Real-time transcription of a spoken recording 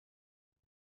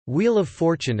Wheel of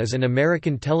Fortune is an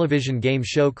American television game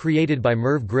show created by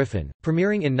Merv Griffin,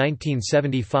 premiering in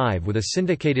 1975 with a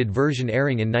syndicated version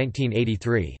airing in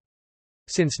 1983.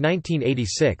 Since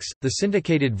 1986, the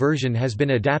syndicated version has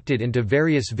been adapted into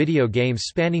various video games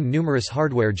spanning numerous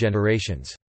hardware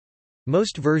generations.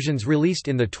 Most versions released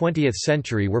in the 20th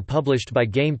century were published by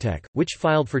GameTek, which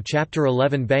filed for Chapter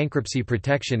 11 bankruptcy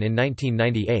protection in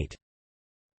 1998.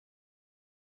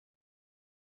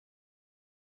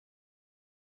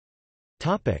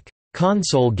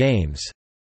 Console games.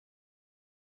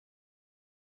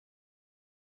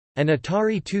 An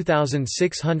Atari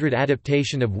 2600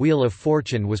 adaptation of Wheel of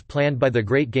Fortune was planned by the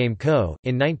Great Game Co.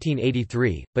 in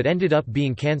 1983, but ended up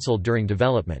being cancelled during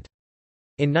development.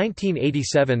 In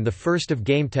 1987, the first of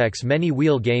GameTek's many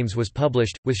Wheel games was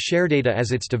published, with Sharedata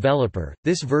as its developer.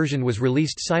 This version was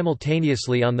released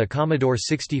simultaneously on the Commodore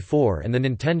 64 and the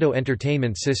Nintendo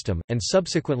Entertainment System, and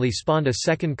subsequently spawned a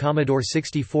second Commodore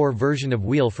 64 version of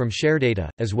Wheel from Sharedata,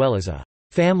 as well as a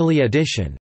Family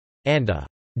Edition and a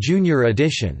Junior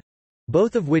Edition,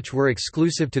 both of which were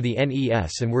exclusive to the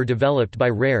NES and were developed by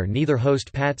Rare. Neither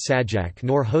host Pat Sajak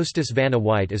nor hostess Vanna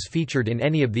White is featured in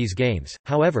any of these games.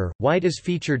 However, White is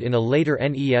featured in a later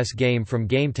NES game from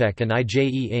GameTek and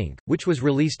IJE Inc., which was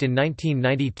released in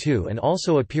 1992 and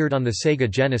also appeared on the Sega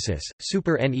Genesis,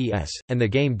 Super NES, and the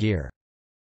Game Gear.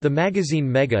 The magazine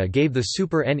Mega gave the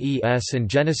Super NES and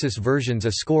Genesis versions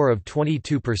a score of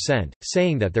 22%,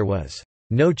 saying that there was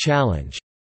no challenge.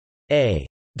 A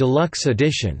deluxe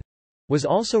edition was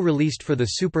also released for the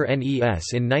Super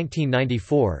NES in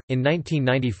 1994. In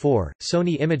 1994,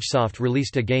 Sony ImageSoft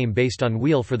released a game based on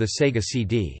Wheel for the Sega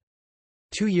CD.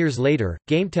 2 years later,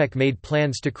 GameTek made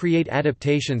plans to create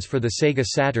adaptations for the Sega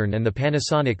Saturn and the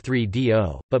Panasonic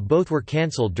 3DO, but both were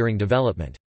cancelled during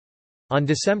development. On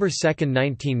December 2,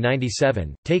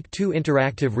 1997, Take-Two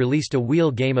Interactive released a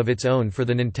Wheel game of its own for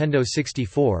the Nintendo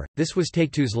 64. This was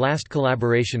Take-Two's last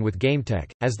collaboration with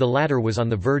GameTek, as the latter was on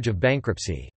the verge of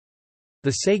bankruptcy.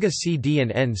 The Sega CD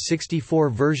and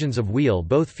N64 versions of Wheel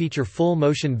both feature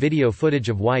full-motion video footage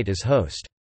of White as host.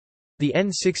 The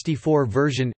N64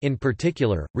 version, in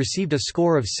particular, received a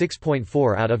score of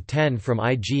 6.4 out of 10 from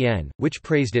IGN, which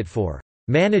praised it for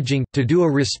managing to do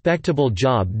a respectable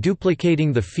job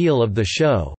duplicating the feel of the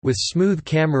show, with smooth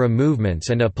camera movements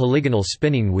and a polygonal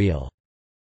spinning wheel.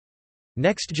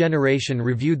 Next Generation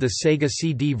reviewed the Sega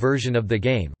CD version of the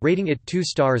game, rating it 2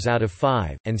 stars out of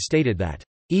 5, and stated that,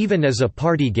 "Even as a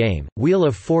party game, Wheel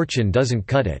of Fortune doesn't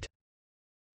cut it."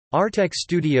 Artec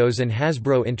Studios and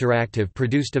Hasbro Interactive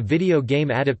produced a video game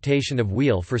adaptation of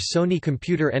Wheel for Sony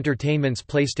Computer Entertainment's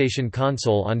PlayStation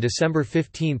console on December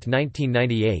 15,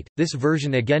 1998. This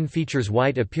version again features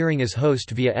White appearing as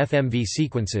host via FMV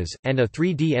sequences, and a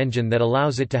 3D engine that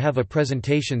allows it to have a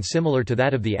presentation similar to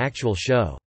that of the actual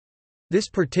show. This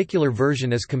particular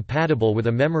version is compatible with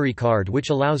a memory card which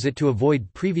allows it to avoid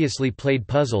previously played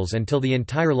puzzles until the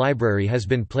entire library has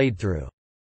been played through.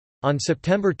 On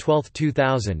September 12,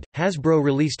 2000, Hasbro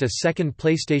released a second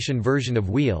PlayStation version of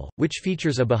Wheel, which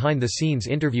features a behind-the-scenes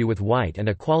interview with White and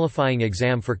a qualifying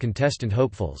exam for contestant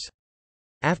hopefuls.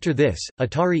 After this,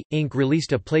 Atari, Inc.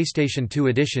 released a PlayStation 2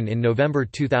 edition in November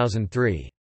 2003.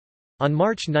 On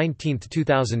March 19,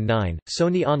 2009,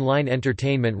 Sony Online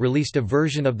Entertainment released a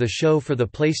version of the show for the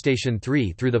PlayStation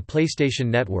 3 through the PlayStation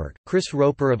Network. Chris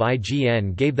Roper of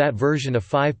IGN gave that version a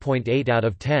 5.8 out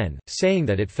of 10, saying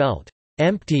that it felt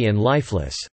empty and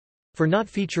lifeless for not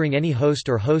featuring any host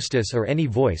or hostess or any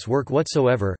voice work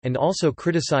whatsoever, and also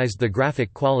criticized the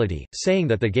graphic quality, saying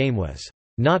that the game was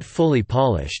not fully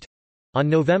polished. On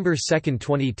November 2,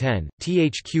 2010,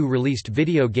 THQ released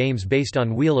video games based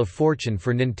on Wheel of Fortune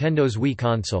for Nintendo's Wii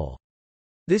console.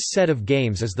 This set of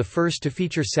games is the first to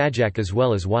feature Sajak as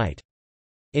well as White.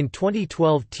 In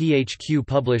 2012, THQ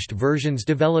published versions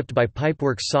developed by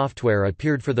Pipeworks Software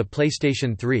appeared for the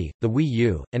PlayStation 3, the Wii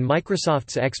U, and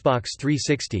Microsoft's Xbox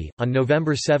 360. On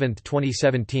November 7,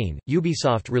 2017,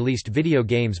 Ubisoft released video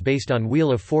games based on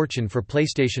Wheel of Fortune for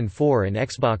PlayStation 4 and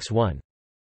Xbox One.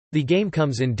 The game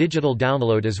comes in digital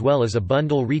download as well as a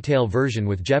bundle retail version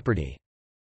with Jeopardy!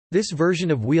 This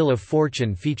version of Wheel of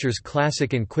Fortune features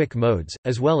classic and quick modes,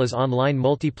 as well as online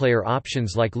multiplayer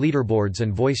options like leaderboards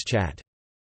and voice chat.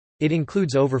 It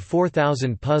includes over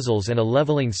 4,000 puzzles and a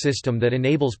leveling system that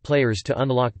enables players to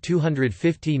unlock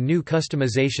 250 new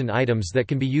customization items that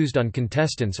can be used on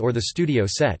contestants or the studio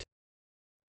set.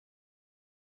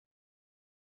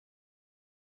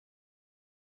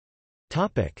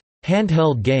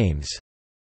 Handheld games.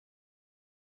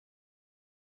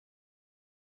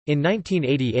 In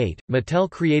 1988, Mattel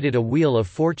created a Wheel of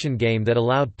Fortune game that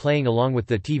allowed playing along with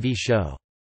the TV show.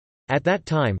 At that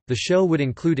time, the show would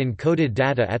include encoded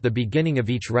data at the beginning of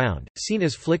each round, seen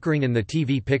as flickering in the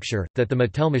TV picture, that the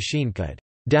Mattel machine could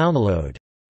download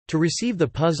to receive the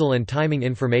puzzle and timing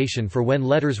information for when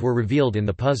letters were revealed in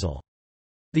the puzzle.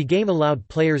 The game allowed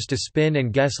players to spin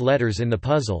and guess letters in the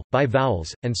puzzle, by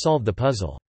vowels, and solve the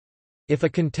puzzle. If a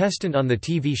contestant on the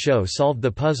TV show solved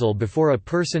the puzzle before a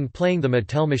person playing the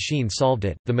Mattel machine solved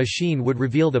it, the machine would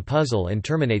reveal the puzzle and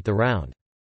terminate the round.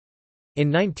 In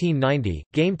 1990,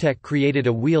 GameTech created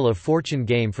a Wheel of Fortune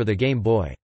game for the Game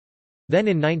Boy. Then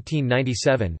in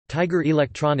 1997, Tiger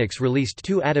Electronics released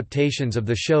 2 adaptations of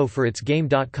the show for its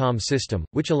Game.com system,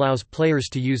 which allows players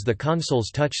to use the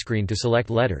console's touchscreen to select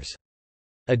letters.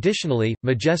 Additionally,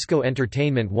 Majesco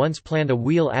Entertainment once planned a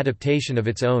Wheel adaptation of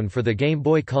its own for the Game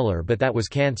Boy Color, but that was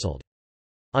cancelled.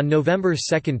 On November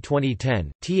 2, 2010,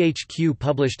 THQ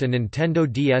published a Nintendo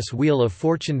DS Wheel of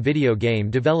Fortune video game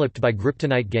developed by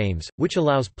Kryptonite Games, which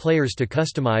allows players to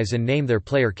customize and name their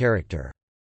player character.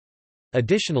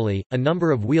 Additionally, a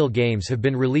number of Wheel games have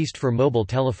been released for mobile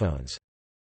telephones.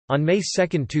 On May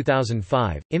 2,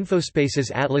 2005,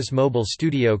 Infospace's Atlas Mobile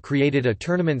Studio created a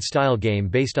tournament-style game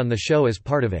based on the show as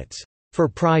part of its For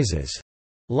Prizes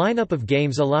lineup of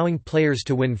games, allowing players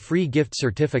to win free gift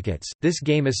certificates. This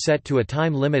game is set to a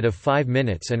time limit of 5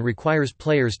 minutes and requires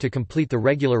players to complete the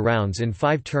regular rounds in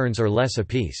 5 turns or less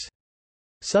apiece.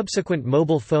 Subsequent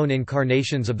mobile phone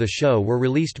incarnations of the show were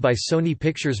released by Sony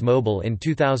Pictures Mobile in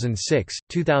 2006,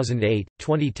 2008,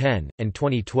 2010, and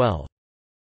 2012.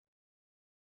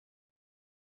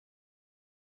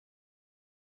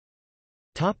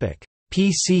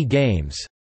 PC games.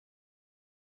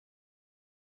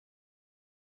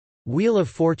 Wheel of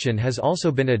Fortune has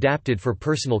also been adapted for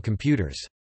personal computers.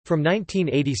 From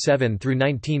 1987 through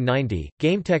 1990,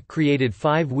 GameTech created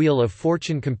 5 Wheel of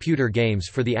Fortune computer games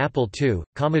for the Apple II,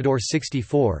 Commodore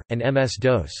 64, and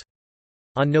MS-DOS.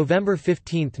 On November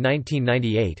 15,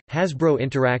 1998, Hasbro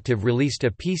Interactive released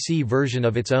a PC version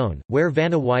of its own, where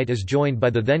Vanna White is joined by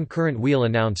the then-current Wheel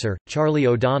announcer, Charlie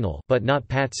O'Donnell, but not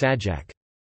Pat Sajak.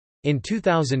 In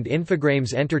 2000,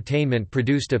 Infogrames Entertainment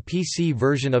produced a PC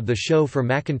version of the show for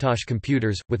Macintosh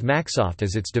computers, with Macsoft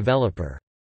as its developer.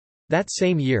 That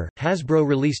same year, Hasbro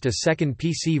released a second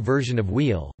PC version of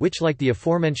Wheel, which, like the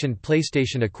aforementioned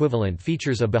PlayStation equivalent,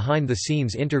 features a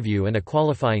behind-the-scenes interview and a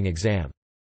qualifying exam.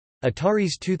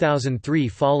 Atari's 2003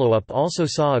 follow-up also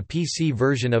saw a PC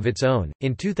version of its own.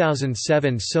 In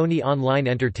 2007, Sony Online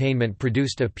Entertainment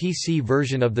produced a PC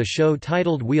version of the show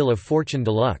titled Wheel of Fortune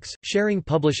Deluxe, sharing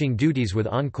publishing duties with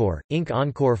Encore, Inc.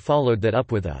 Encore followed that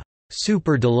up with a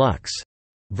Super Deluxe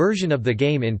version of the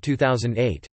game in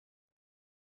 2008.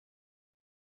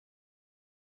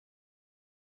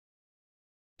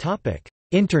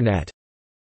 Internet.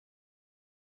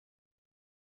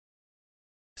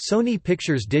 Sony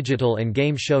Pictures Digital and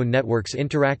Game Show Network's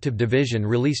interactive division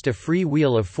released a free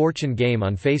Wheel of Fortune game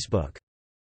on Facebook.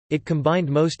 It combined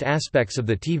most aspects of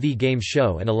the TV game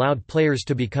show and allowed players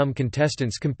to become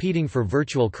contestants competing for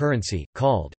virtual currency,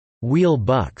 called Wheel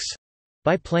Bucks,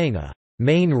 by playing a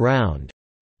main round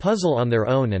puzzle on their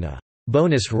own and a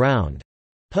bonus round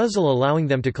puzzle, allowing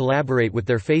them to collaborate with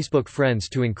their Facebook friends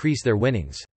to increase their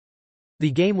winnings. The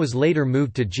game was later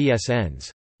moved to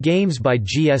GSN's Games by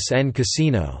GSN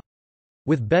Casino,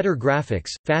 with better graphics,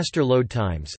 faster load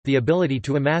times, the ability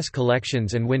to amass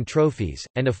collections and win trophies,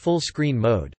 and a full-screen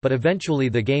mode, but eventually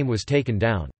the game was taken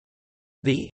down.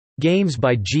 The Games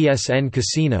by GSN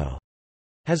Casino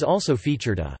has also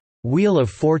featured a Wheel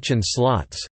of Fortune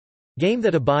Slots game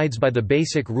that abides by the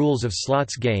basic rules of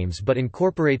slots games but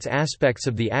incorporates aspects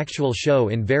of the actual show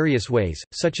in various ways,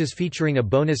 such as featuring a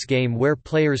bonus game where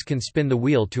players can spin the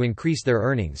wheel to increase their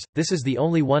earnings. This is the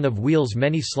only one of Wheel's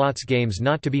many slots games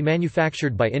not to be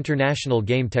manufactured by International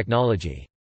Game Technology.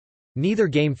 Neither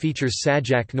game features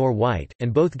Sajak nor White,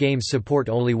 and both games support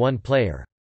only one player.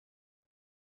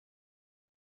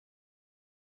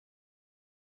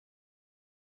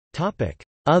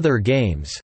 Other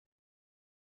games.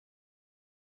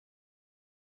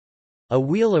 A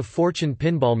Wheel of Fortune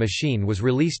pinball machine was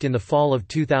released in the fall of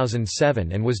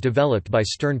 2007 and was developed by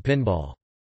Stern Pinball.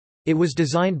 It was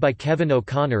designed by Kevin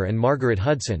O'Connor and Margaret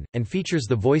Hudson, and features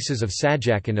the voices of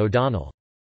Sajak and O'Donnell.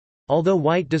 Although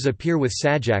White does appear with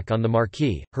Sajak on the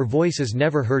marquee, her voice is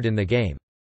never heard in the game.